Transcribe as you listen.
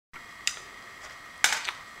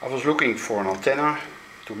I was looking for an antenna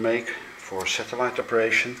to make for satellite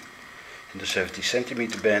operation in the 70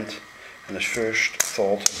 centimeter band, and I first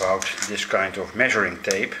thought about this kind of measuring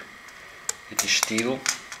tape. It is steel,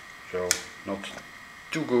 so not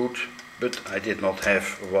too good, but I did not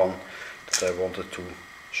have one that I wanted to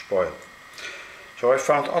spoil. So I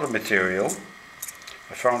found other material.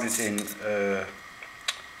 I found it in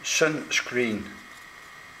sunscreen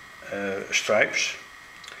stripes.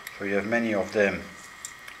 So you have many of them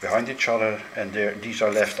behind each other, and these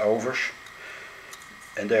are leftovers,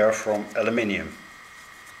 and they are from aluminium.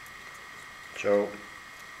 So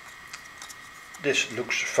this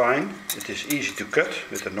looks fine. It is easy to cut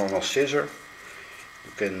with a normal scissor.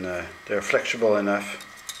 You can, they are flexible enough,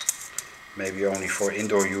 maybe only for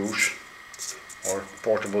indoor use or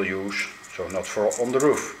portable use, so not for on the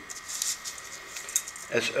roof.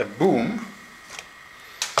 As a boom,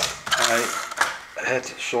 I had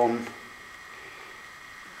some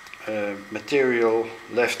material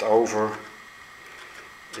left over.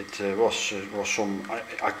 It was some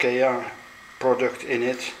IKEA product in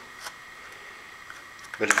it,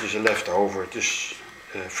 but it is a leftover. It is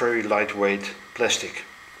very lightweight plastic.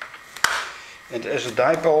 And as a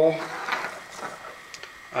dipole,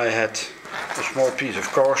 I had a small piece of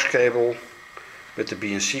coax cable with the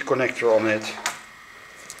BNC connector on it,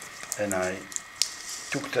 and I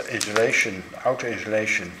took the insulation, the outer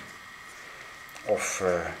insulation of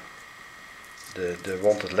the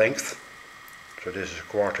wanted length, so this is a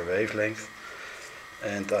quarter wavelength,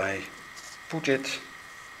 and I put it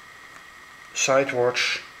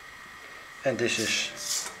sidewards, and this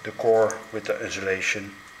is the core with the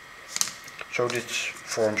insulation. So this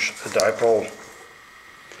forms a dipole.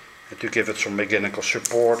 And to give it some mechanical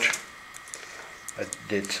support, I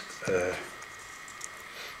did a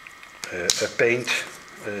paint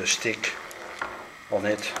stick on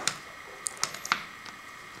it.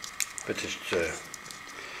 But it's,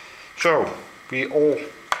 so we all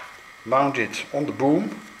mount it on the boom.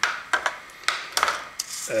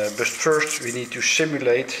 But first we need to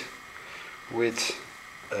simulate with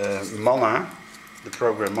Mana, the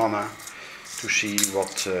program Mana, to see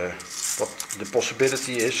what the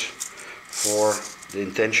possibility is for, the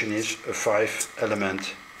intention is, a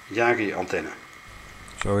 5-element yagi antenna.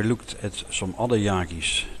 So I looked at some other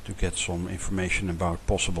yagis to get some information about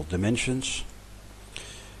possible dimensions.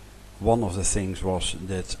 One of the things was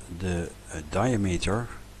that the diameter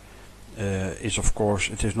is, of course,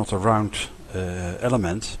 it is not a round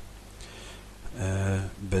element,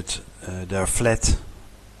 but they are flat.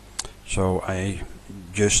 So I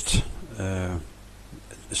just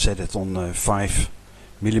set it on 5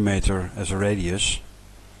 millimeter as a radius,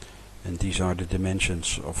 and these are the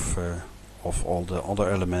dimensions of all the other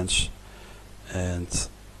elements. And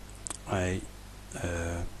I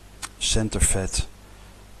center fed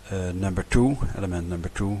number 2, element number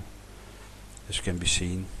 2, as can be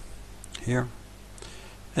seen here,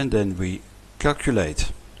 and then we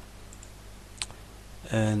calculate,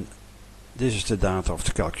 and this is the data of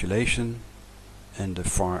the calculation, and the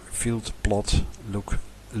far field plot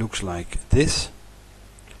looks like this.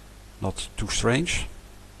 Not too strange,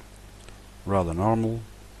 rather normal.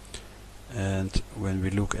 And when we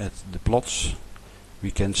look at the plots,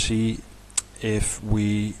 we can see if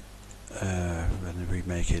we when we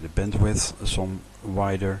make the bandwidth some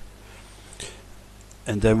wider,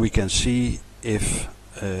 and then we can see if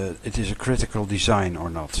it is a critical design or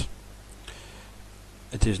not.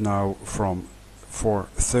 It is now from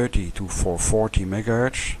 430 to 440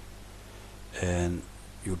 megahertz, and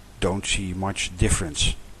you don't see much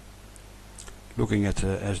difference. Looking at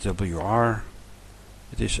the SWR,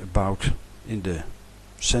 it is about in the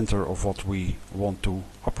center of what we want to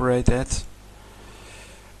operate at.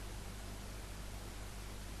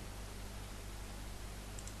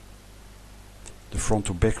 The front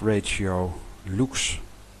to back ratio looks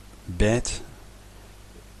bad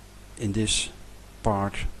in this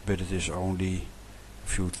part, but it is only a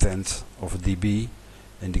few tenths of a dB,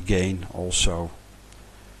 and the gain also,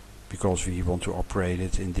 because we want to operate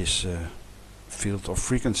it in this field of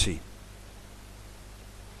frequency.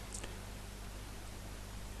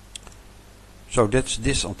 So that's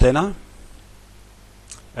this antenna,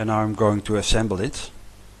 and now I'm going to assemble it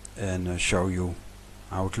and show you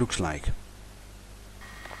how it looks like.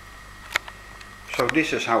 So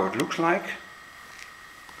this is how it looks like.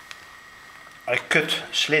 I cut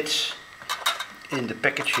slits in the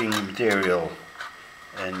packaging material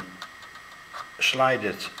and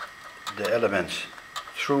slided the elements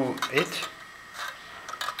through it.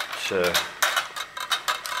 It's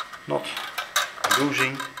not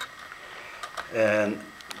losing, and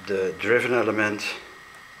the driven element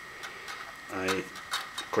I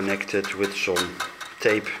connected with some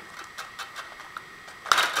tape,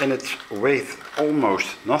 and it weighs almost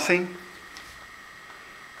nothing.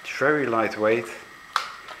 It's very lightweight,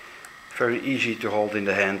 very easy to hold in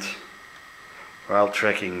the hand while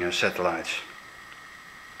tracking satellites.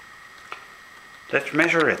 Let's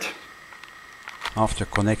measure it. After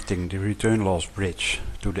connecting the return loss bridge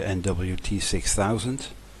to the NWT6000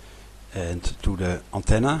 and to the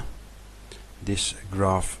antenna, this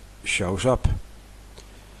graph shows up.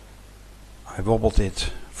 I wobbled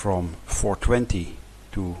it from 420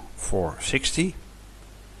 to 460,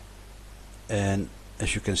 and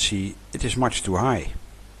as you can see, it is much too high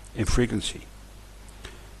in frequency.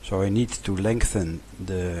 So I need to lengthen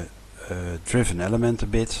the driven element a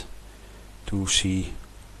bit to see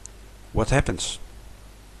what happens.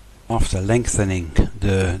 After lengthening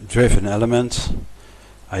the driven element,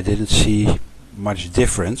 I didn't see much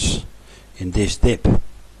difference in this dip.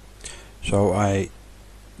 So I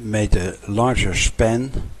made a larger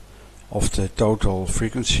span of the total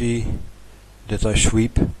frequency that I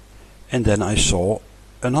sweep, and then I saw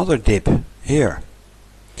another dip here.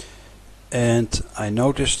 And I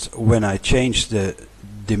noticed when I changed the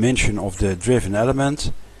dimension of the driven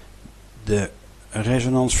element, the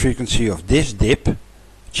resonance frequency of this dip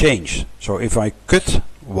changed. So if I cut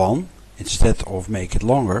one instead of make it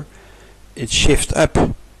longer, it shifts up.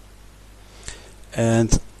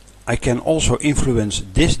 And I can also influence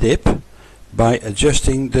this dip by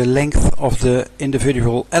adjusting the length of the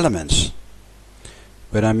individual elements.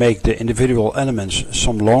 When I make the individual elements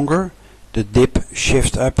some longer, the dip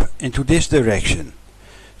shifts up into this direction.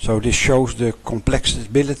 So this shows the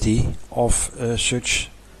complexity of such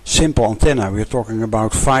simple antenna. We're talking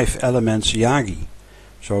about 5 elements yagi,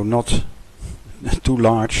 so not too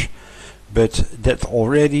large, but that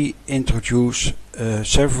already introduce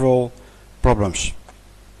several problems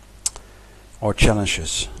or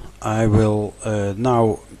challenges. I will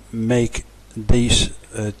now make these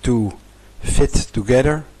two fit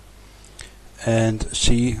together and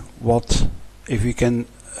see what if we can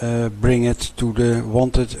bring it to the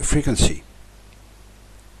wanted frequency.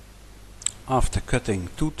 After cutting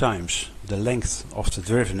 2 times the length of the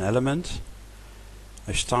driven element,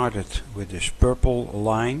 I started with this purple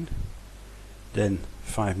line, then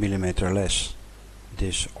 5 mm less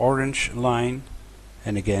this orange line,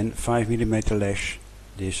 and again 5 mm less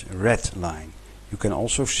this red line. You can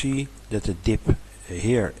also see that the dip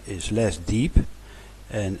here is less deep,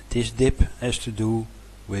 and this dip has to do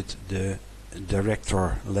with the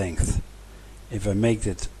director length. If I make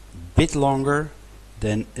it a bit longer,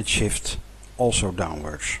 then it shifts also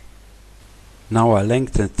downwards. Now I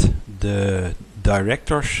lengthened the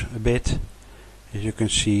directors a bit. As you can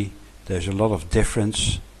see, there's a lot of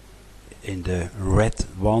difference in the red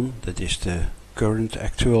one, that is the current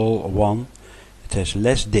actual one. It has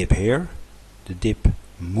less dip here. The dip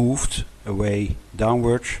moved away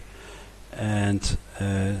downwards, and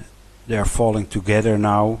they are falling together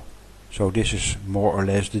now, so this is more or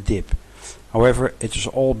less the dip. However, it is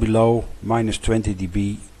all below minus 20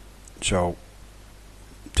 dB, so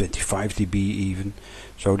 25 dB even.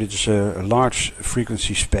 So this is a large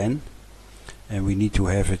frequency span, and we need to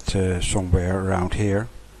have it somewhere around here.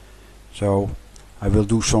 So I will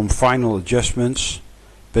do some final adjustments,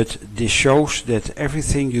 but this shows that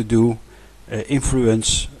everything you do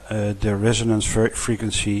influence the resonance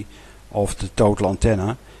frequency of the total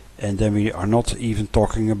antenna, and then we are not even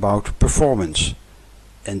talking about performance,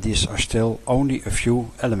 and these are still only a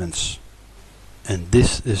few elements. And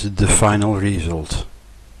this is the final result.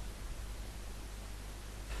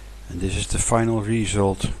 And this is the final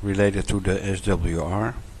result related to the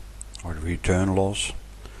SWR, or the return loss.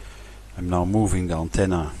 I'm now moving the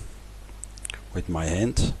antenna with my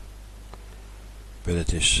hand, but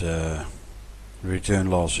it is return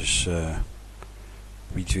loss is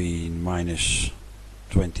between minus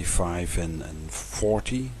 25 and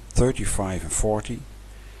 40, 35 and 40.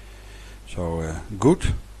 So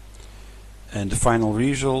good. And the final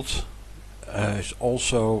result is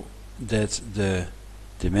also that the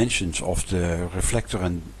dimensions of the reflector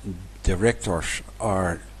and directors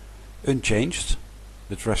are unchanged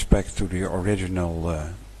with respect to the original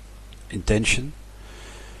intention,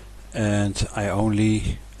 and I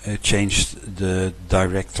only changed the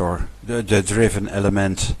director, the driven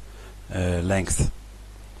element length.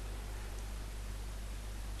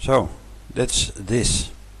 So that's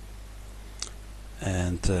this,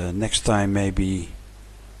 and next time maybe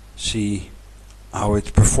see how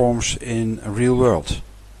it performs in real world.